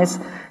pond.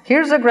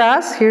 Here's the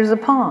grass, here's the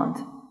pond.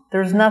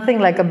 There's nothing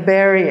like a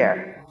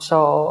barrier.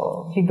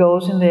 So he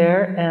goes in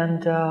there,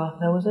 and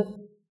that was it.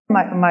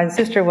 My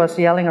sister was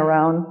yelling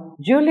around,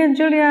 Julian,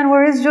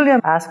 where is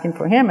Julian? Asking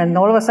for him. And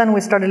all of a sudden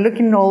we started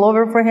looking all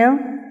over for him.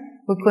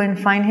 We couldn't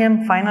find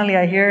him. Finally,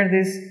 I hear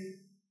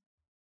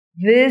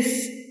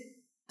this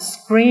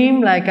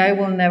scream like I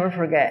will never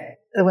forget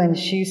when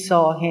she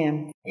saw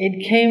him.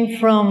 It came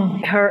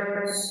from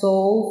her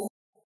soul.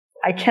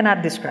 I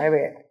cannot describe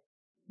it.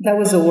 That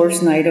was the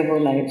worst night of our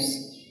lives.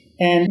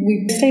 And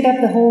we stayed up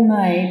the whole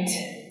night.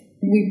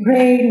 We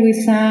prayed, we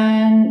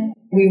sang.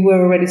 We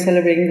were already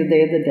celebrating the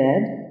Day of the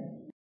Dead.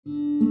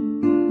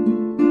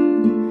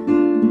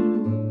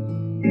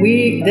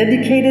 We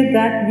dedicated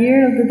that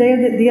year of the Day of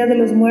the Dia de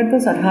los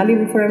Muertos at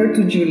Hollywood Forever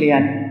to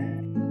Julian.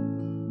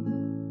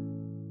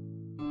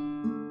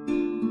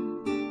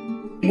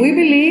 We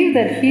believe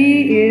that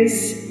he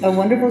is a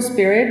wonderful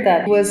spirit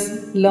that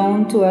was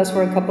loaned to us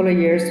for a couple of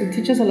years to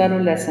teach us a lot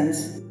of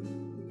lessons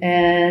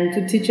and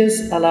to teach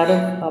us a lot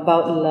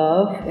about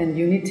love and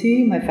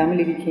unity. My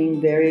family became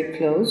very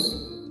close,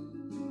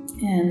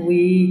 and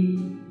we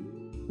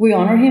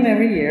honor him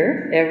every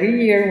year.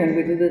 Every year when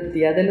we do the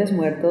Dia de los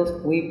Muertos,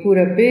 we put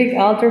a big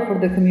altar for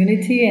the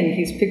community, and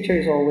his picture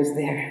is always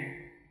there.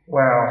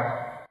 Wow.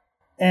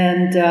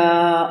 And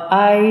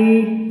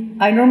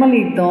I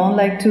normally don't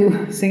like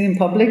to sing in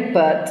public,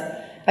 but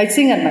I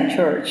sing at my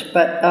church.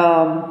 But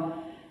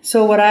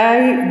so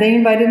they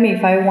invited me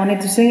if I wanted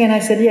to sing, and I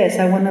said yes.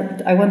 I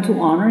want to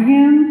honor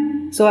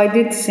him. So I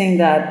did sing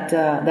that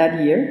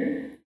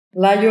year.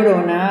 La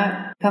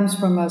Llorona comes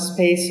from a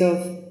space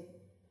of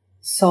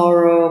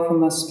sorrow,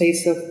 from a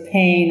space of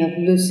pain, of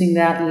losing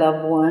that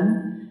loved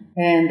one.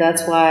 And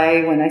that's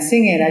why when I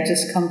sing it, I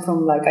just come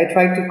from I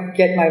try to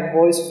get my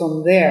voice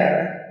from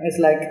there. It's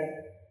like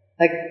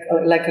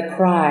a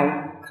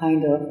cry,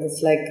 kind of.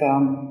 It's like,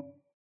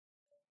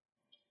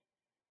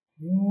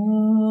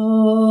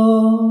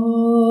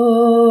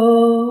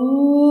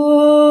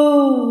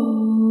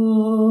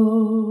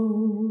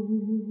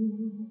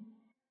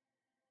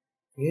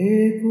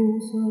 ¿Qué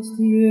cosas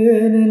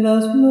tienen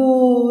las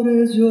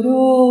flores,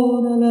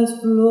 llorona,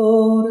 las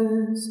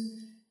flores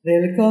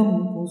del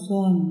campo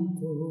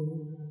santo?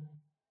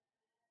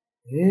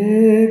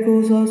 ¿Qué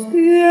cosas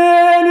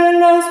tienen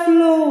las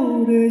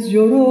flores,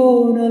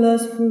 llorona,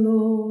 las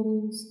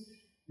flores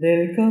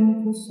del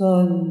campo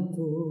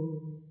santo?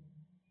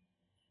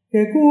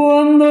 Que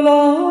cuando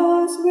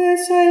las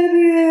besa el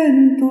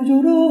viento,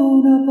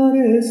 llorona,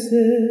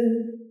 parece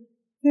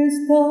que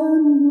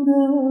están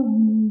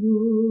llorando.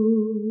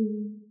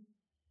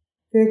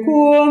 Que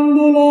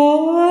cuando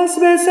las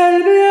besa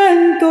el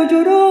viento,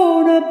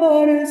 llorona,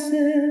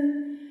 parece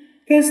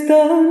que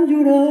están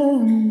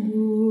llorando.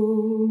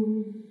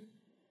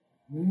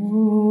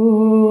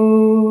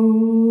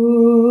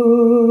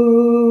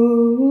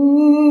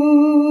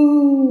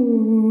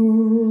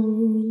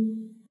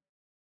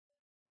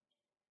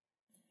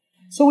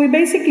 So we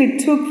basically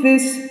took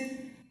this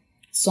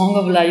song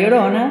of La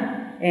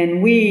Llorona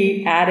and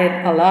we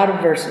added a lot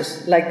of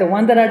verses. Like the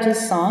one that I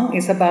just sung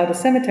is about a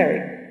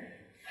cemetery.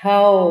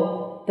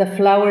 How the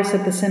flowers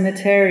at the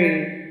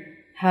cemetery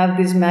have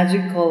this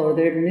magical or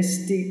their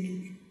mystic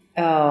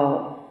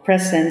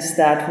presence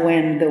that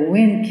when the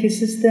wind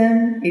kisses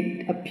them,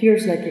 it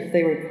appears like if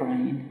they were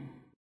crying.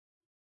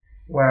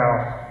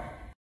 Wow.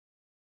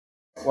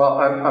 Well,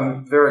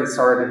 I'm very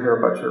sorry to hear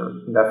about your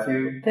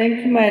nephew.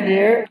 Thank you, my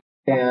dear.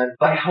 And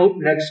I hope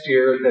next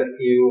year that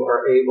you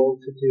are able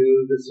to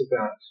do this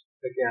event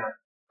again.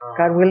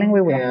 God willing,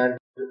 we will. And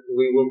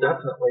we will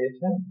definitely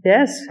attend.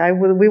 Yes, I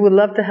will. We would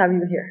love to have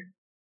you here.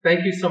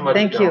 Thank you so much,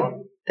 Thank Adela.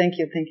 you. Thank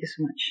you. Thank you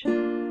so much.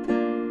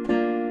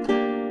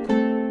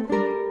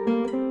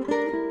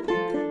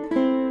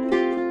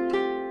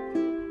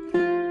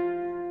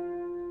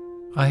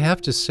 I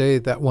have to say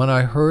that when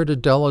I heard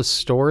Adela's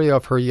story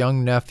of her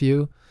young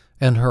nephew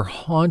and her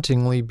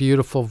hauntingly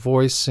beautiful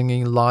voice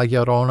singing La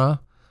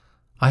Llorona,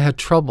 I had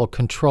trouble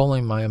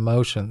controlling my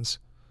emotions.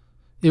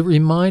 It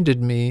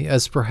reminded me,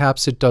 as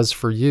perhaps it does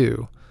for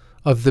you,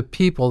 of the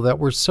people that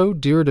were so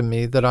dear to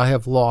me that I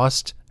have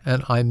lost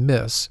and I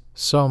miss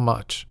so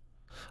much.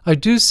 I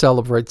do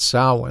celebrate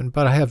Samhain,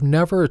 but I have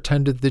never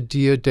attended the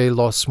Dia de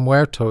los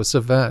Muertos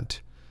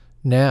event.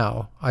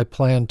 Now I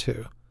plan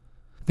to.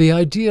 The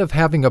idea of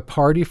having a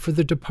party for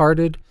the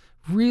departed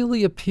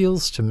really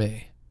appeals to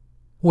me.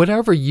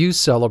 Whatever you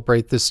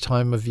celebrate this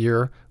time of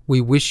year, we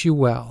wish you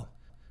well.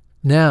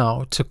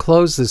 Now, to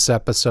close this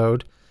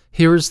episode,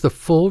 here is the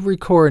full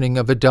recording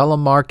of Adela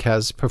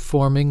Marquez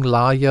performing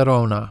La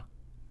Llorona.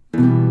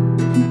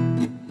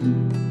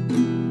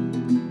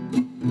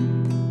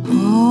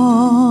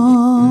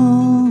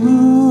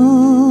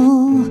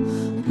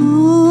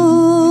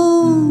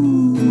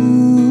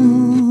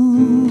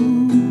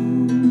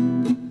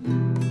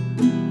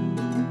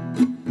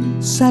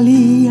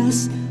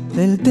 Salías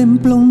del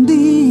templo un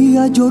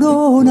día,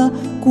 llorona,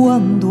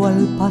 cuando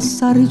al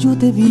pasar yo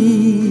te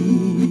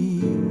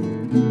vi.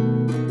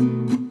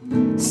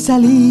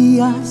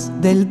 Salías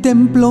del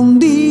templo un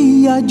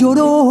día,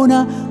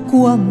 llorona,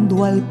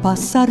 cuando al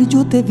pasar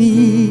yo te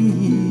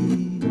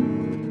vi.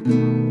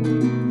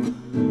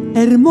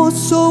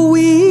 Hermoso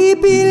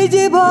huipil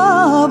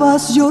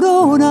llevabas,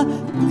 llorona,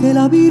 que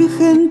la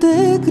Virgen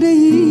te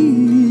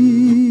creí.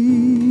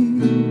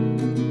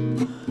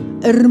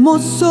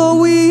 Hermoso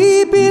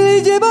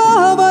huipil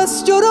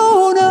llevabas,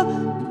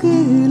 llorona,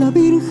 que la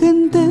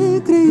Virgen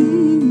te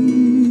creí.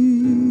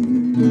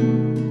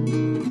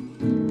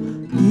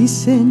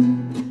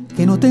 Dicen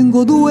que no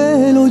tengo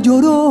duelo,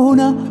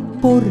 llorona,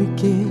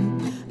 porque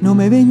no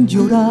me ven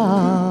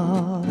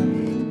llorar.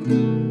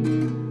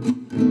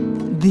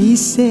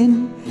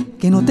 Dicen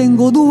que no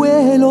tengo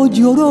duelo,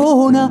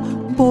 llorona,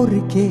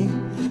 porque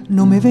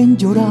no me ven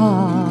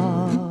llorar.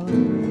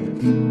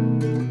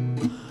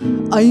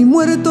 Hay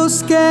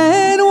muertos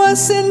que no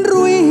hacen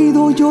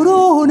ruido,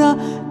 llorona,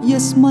 y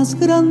es más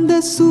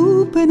grande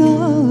su pena.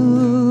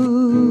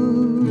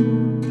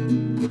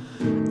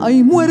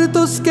 Hay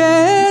muertos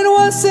que no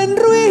hacen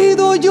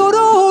ruido,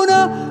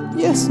 llorona,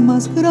 y es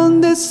más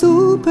grande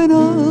su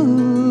pena.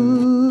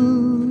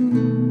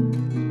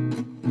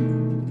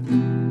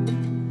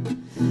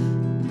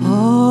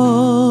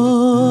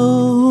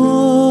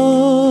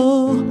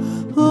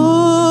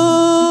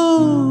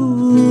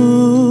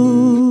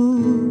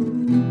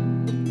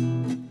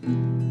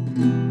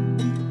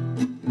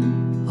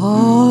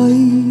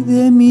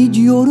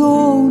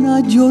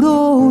 Llorona,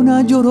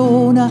 llorona,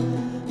 llorona,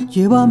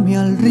 llévame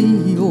al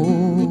río.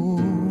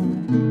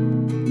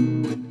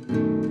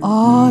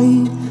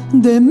 Ay,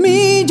 de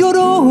mí,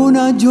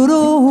 llorona,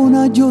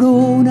 llorona,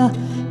 llorona,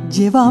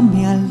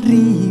 llévame al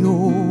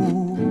río.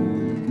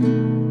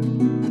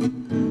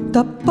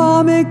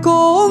 Tápame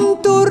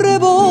con tu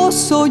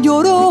rebozo,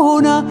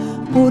 llorona,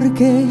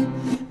 porque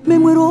me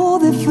muero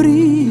de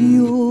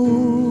frío.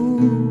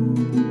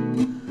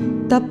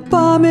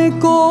 Tápame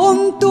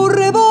con tu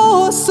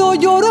rebozo,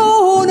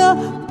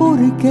 llorona,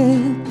 porque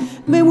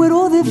me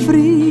muero de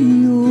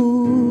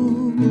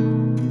frío.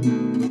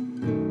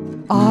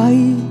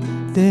 Ay,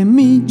 de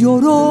mí,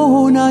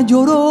 llorona,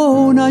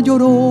 llorona,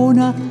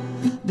 llorona,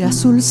 de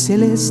azul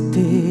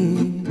celeste.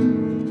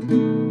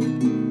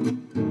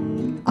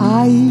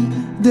 Ay,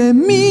 de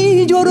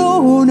mí,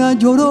 llorona,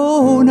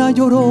 llorona,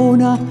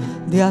 llorona,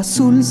 de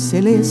azul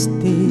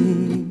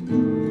celeste.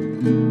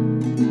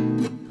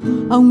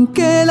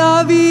 Aunque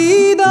la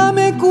vida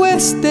me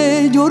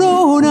cueste,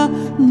 llorona,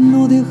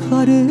 no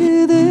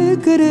dejaré de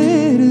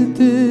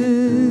quererte.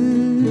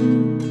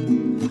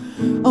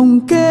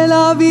 Aunque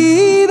la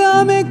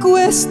vida me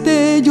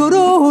cueste,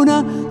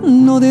 llorona,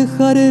 no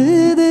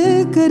dejaré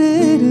de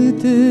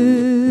quererte.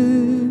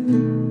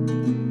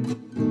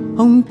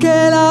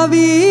 Aunque la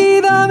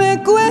vida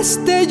me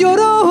cueste,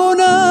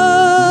 llorona,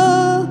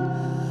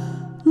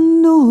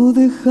 no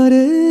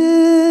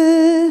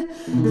dejaré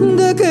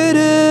de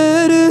quererte.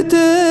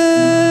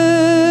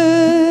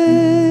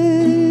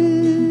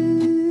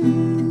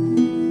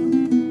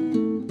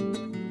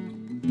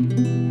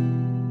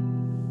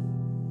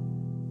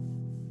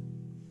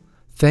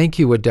 Thank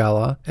you,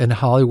 Adela and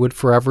Hollywood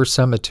Forever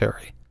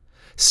Cemetery.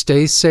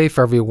 Stay safe,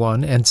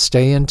 everyone, and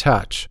stay in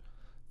touch.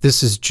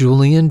 This is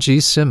Julian G.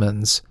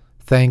 Simmons.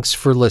 Thanks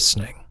for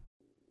listening.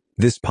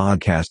 This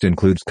podcast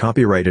includes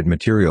copyrighted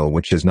material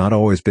which has not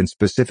always been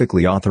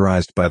specifically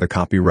authorized by the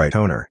copyright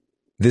owner.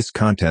 This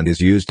content is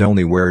used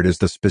only where it is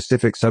the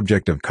specific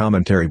subject of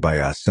commentary by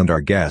us and our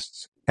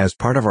guests, as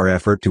part of our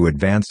effort to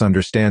advance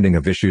understanding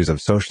of issues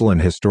of social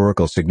and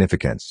historical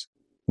significance.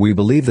 We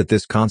believe that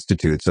this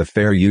constitutes a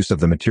fair use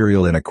of the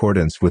material in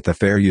accordance with the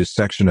Fair Use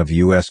section of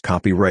U.S.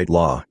 Copyright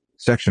Law,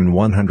 Section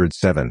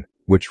 107,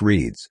 which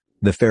reads,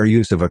 "The fair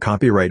use of a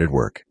copyrighted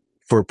work,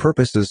 for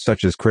purposes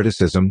such as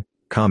criticism,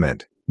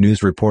 comment,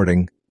 news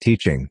reporting,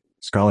 teaching,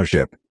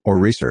 scholarship, or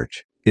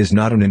research, is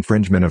not an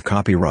infringement of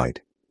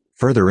copyright."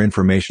 Further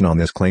information on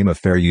this claim of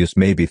fair use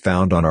may be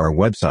found on our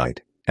website,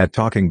 at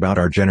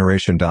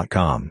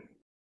talkingboutourgeneration.com.